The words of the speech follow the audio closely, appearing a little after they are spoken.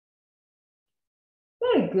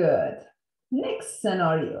Very good. Next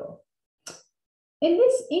scenario. In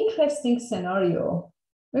this interesting scenario,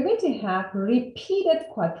 we're going to have repeated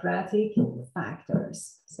quadratic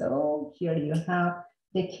factors. So here you have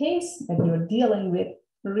the case that you're dealing with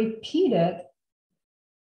repeated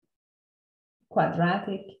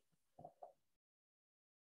quadratic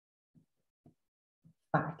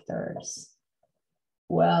factors.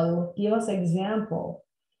 Well, give us example.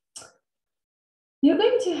 You're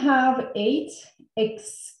going to have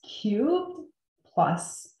 8x cubed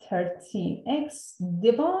plus 13x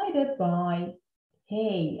divided by,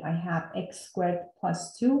 hey, I have x squared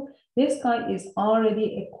plus 2. This guy is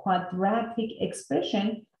already a quadratic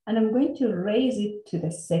expression, and I'm going to raise it to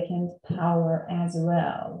the second power as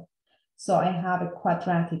well. So I have a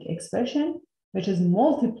quadratic expression, which is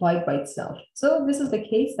multiplied by itself. So this is the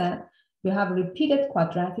case that you have repeated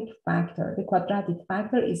quadratic factor. The quadratic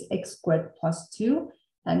factor is x squared plus 2,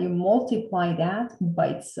 and you multiply that by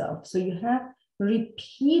itself. So you have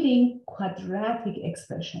repeating quadratic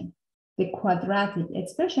expression. The quadratic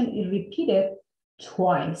expression is repeated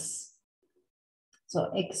twice.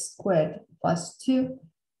 So x squared plus 2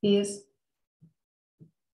 is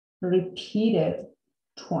repeated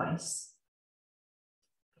twice.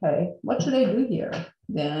 Okay, what should I do here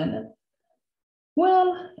then?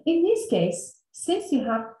 Well, in this case, since you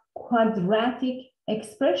have quadratic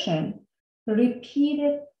expression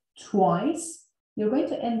repeated twice, you're going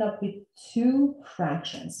to end up with two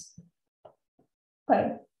fractions.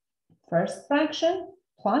 Okay, first fraction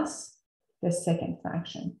plus the second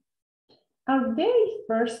fraction. Our very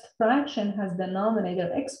first fraction has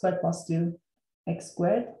denominator x squared plus 2, x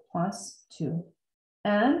squared plus 2.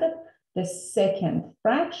 And the second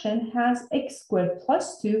fraction has x squared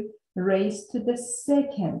plus 2 raised to the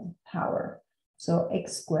second power. So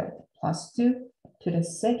x squared plus 2 to the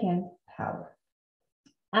second power.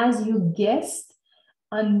 As you guessed,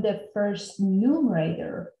 on the first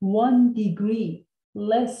numerator, 1 degree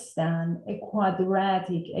less than a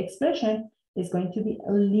quadratic expression is going to be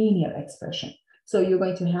a linear expression. So you're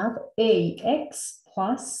going to have ax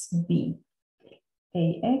plus b.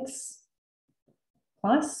 Ax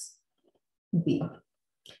plus b.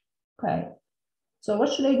 Okay, so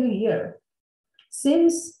what should I do here?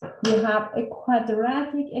 Since you have a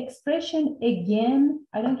quadratic expression, again,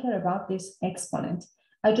 I don't care about this exponent.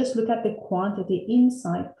 I just look at the quantity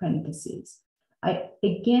inside parentheses. I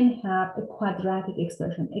again have a quadratic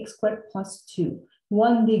expression, x squared plus 2.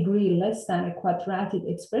 1 degree less than a quadratic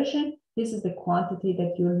expression. This is the quantity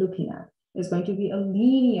that you're looking at. It's going to be a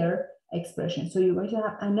linear expression. So you're going to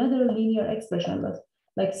have another linear expression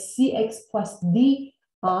like cx plus d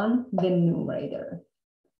on the numerator.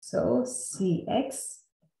 So cx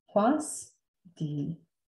plus d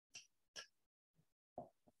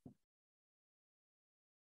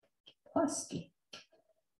plus d.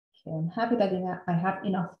 Okay, I'm happy that I have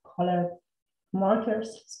enough color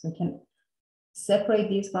markers so we can separate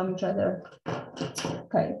these from each other.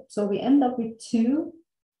 Okay, so we end up with two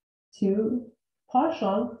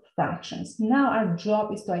partial fractions. Now our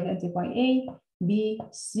job is to identify A, B,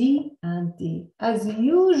 C, and D. As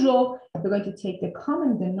usual, we're going to take the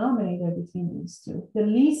common denominator between these two, the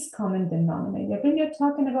least common denominator. When you're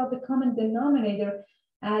talking about the common denominator,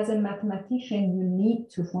 as a mathematician, you need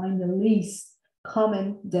to find the least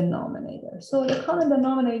common denominator. So the common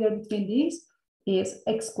denominator between these is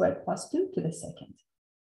x squared plus 2 to the second.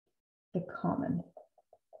 The common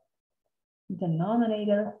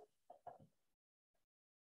denominator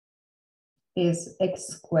is x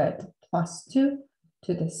squared plus 2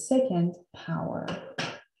 to the second power.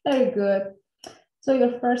 Very good. So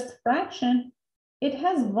your first fraction, it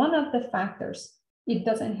has one of the factors. It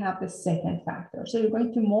doesn't have the second factor. So you're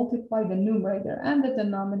going to multiply the numerator and the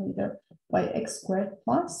denominator by x squared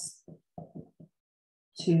plus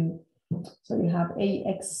 2. So you have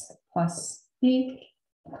ax plus b.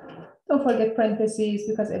 Don't forget parentheses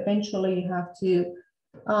because eventually you have to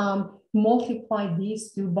multiply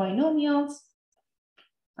these two binomials.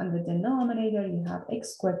 On the denominator, you have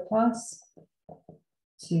x squared plus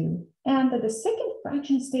 2. And the second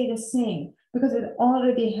fraction stays the same because it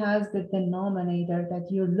already has the denominator that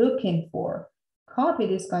you're looking for. Copy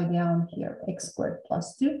this guy down here, x squared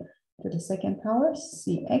plus 2 to the second power,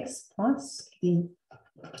 cx plus d.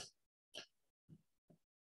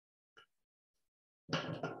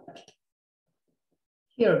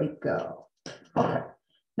 Here we go. Okay.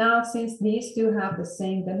 Now, since these two have the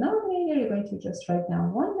same denominator, you're going to just write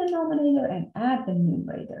down one denominator and add the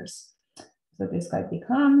numerators. So this guy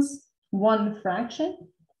becomes one fraction,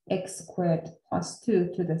 x squared plus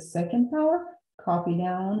 2 to the second power. Copy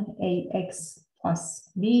down ax plus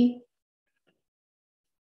b.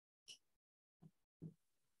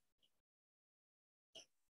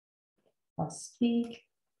 plus b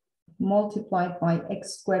multiplied by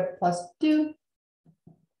x squared plus 2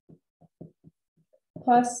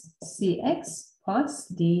 plus cx plus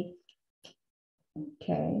d.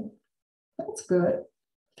 Okay, that's good.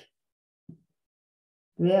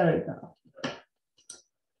 There we go.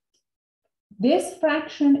 This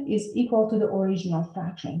fraction is equal to the original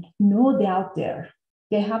fraction. No doubt there.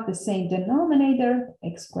 They have the same denominator,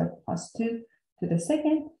 x squared plus 2 to the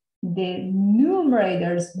second. The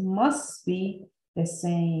numerators must be the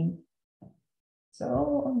same.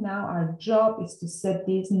 So now our job is to set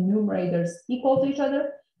these numerators equal to each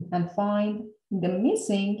other and find the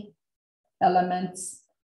missing elements,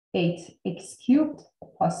 8x cubed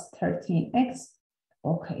plus 13x.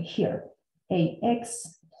 Okay, here,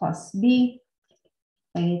 ax plus b.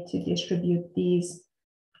 I need to distribute these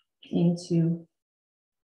into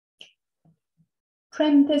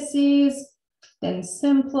parentheses, then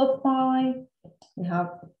simplify. We have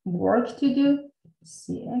work to do.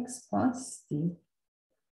 Cx plus d.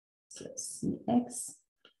 So cx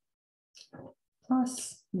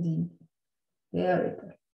plus d. There we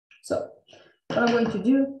go. So what I'm going to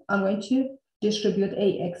do, I'm going to distribute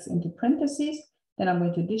ax into parentheses. Then I'm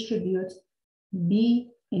going to distribute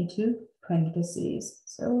b into parentheses.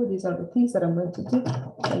 So these are the things that I'm going to do.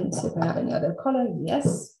 Let me see if I have any other color.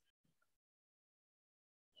 Yes.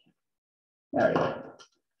 There we go.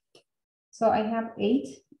 So I have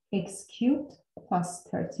 8x cubed plus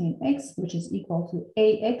 13x, which is equal to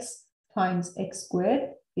ax times x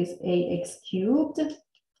squared is ax cubed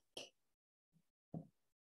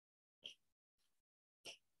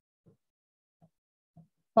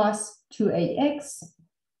plus 2ax.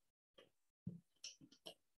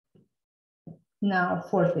 Now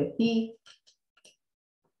for the b,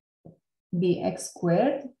 bx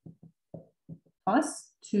squared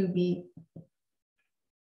plus 2b,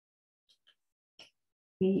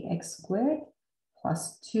 bx squared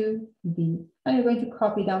plus 2b. And you're going to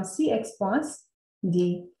copy down cx plus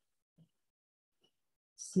d.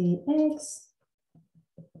 Cx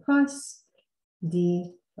plus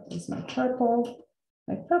d. That is my purple.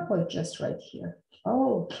 My purple is just right here.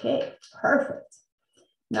 Okay, perfect.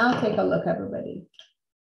 Now take a look, everybody.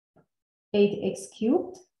 8x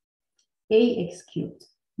cubed, ax cubed.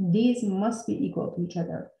 These must be equal to each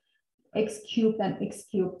other. X cubed and x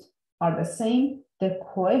cubed are the same. The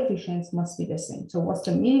coefficients must be the same. So what's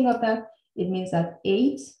the meaning of that? It means that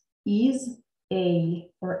 8 is a,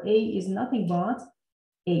 or a is nothing but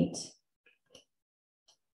 8.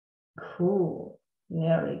 Cool,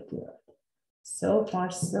 very good. So far,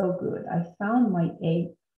 so good. I found my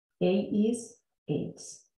a. A is 8.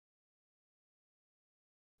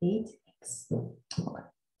 8x. Okay.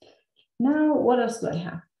 Now, what else do I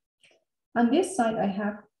have? On this side, I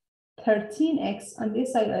have 13x. On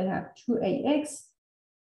this side, I have 2ax.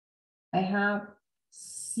 I have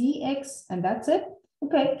cx, and that's it.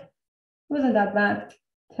 Okay, wasn't that bad.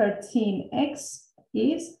 13x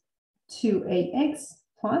is 2ax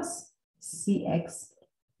plus cx.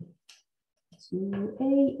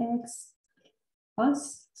 2ax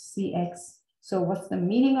plus cx. So what's the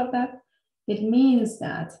meaning of that? It means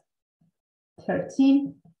that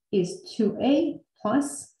 13 is 2a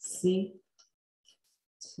plus c.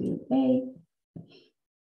 2a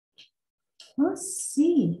plus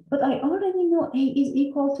c. But I already know a is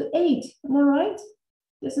equal to 8. Am I right?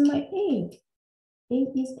 This is my a. A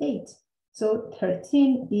is 8. So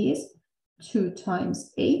 13 is 2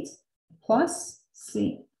 times 8 plus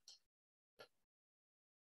c.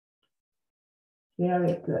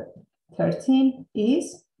 Very good. 13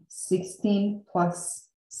 is 16 plus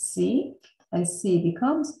c, and c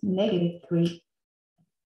becomes -3.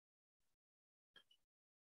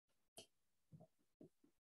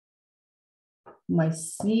 My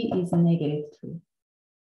c is -3.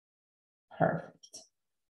 Perfect.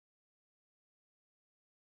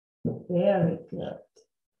 Very good.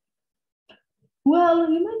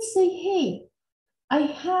 Well, you might say, hey, I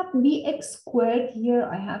have bx squared here.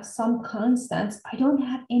 I have some constants. I don't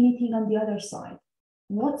have anything on the other side.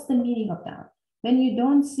 What's the meaning of that? When you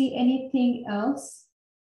don't see anything else,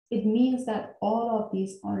 it means that all of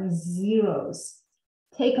these are zeros.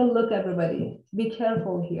 Take a look, everybody. Be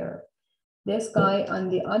careful here. This guy on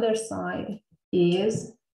the other side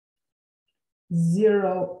is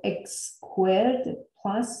 0x squared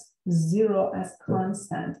plus 0 as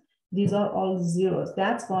constant. These are all zeros.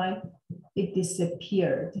 That's why it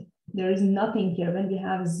disappeared. There is nothing here. When we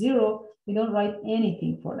have 0, we don't write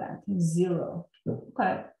anything for that. 0.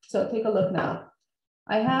 Okay, so take a look now.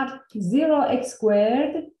 I have 0x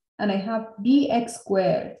squared and I have bx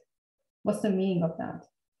squared. What's the meaning of that?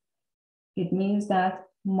 It means that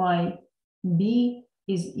my b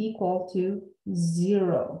is equal to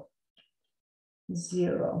 0.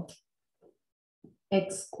 0.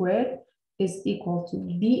 X squared is equal to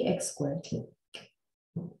bx squared.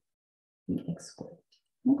 Bx squared.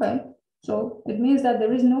 Okay, so it means that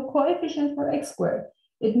there is no coefficient for x squared.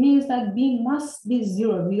 It means that b must be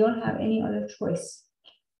 0. We don't have any other choice.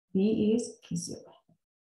 B is 0.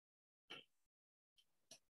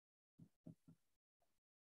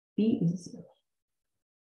 B is 0.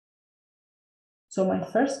 So my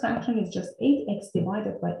first fraction is just 8x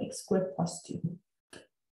divided by x squared plus 2.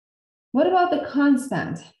 What about the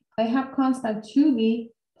constant? I have constant 2b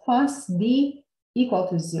plus b equal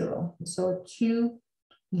to 0. So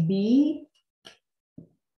 2b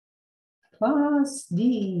plus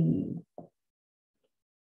d.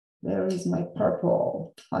 There is my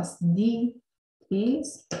purple. Plus d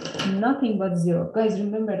is nothing but 0. Guys,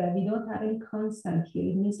 remember that we don't have any constant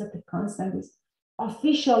here. It means that the constant is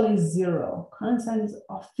officially 0. Constant is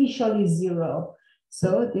officially 0.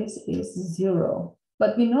 So this is 0.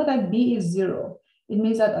 But we know that b is 0. It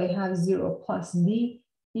means that I have 0 plus b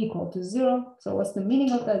equal to 0. So what's the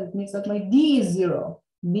meaning of that? It means that my d is 0.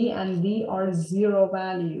 b and d are 0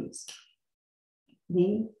 values.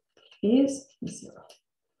 D is 0.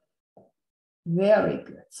 Very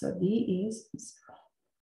good. So d is 0.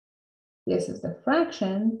 This is the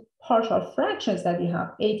fraction, partial fractions that we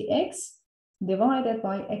have. 8x divided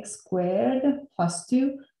by x squared plus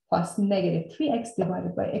 2 plus negative 3x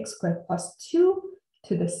divided by x squared plus 2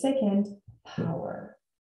 to the second power.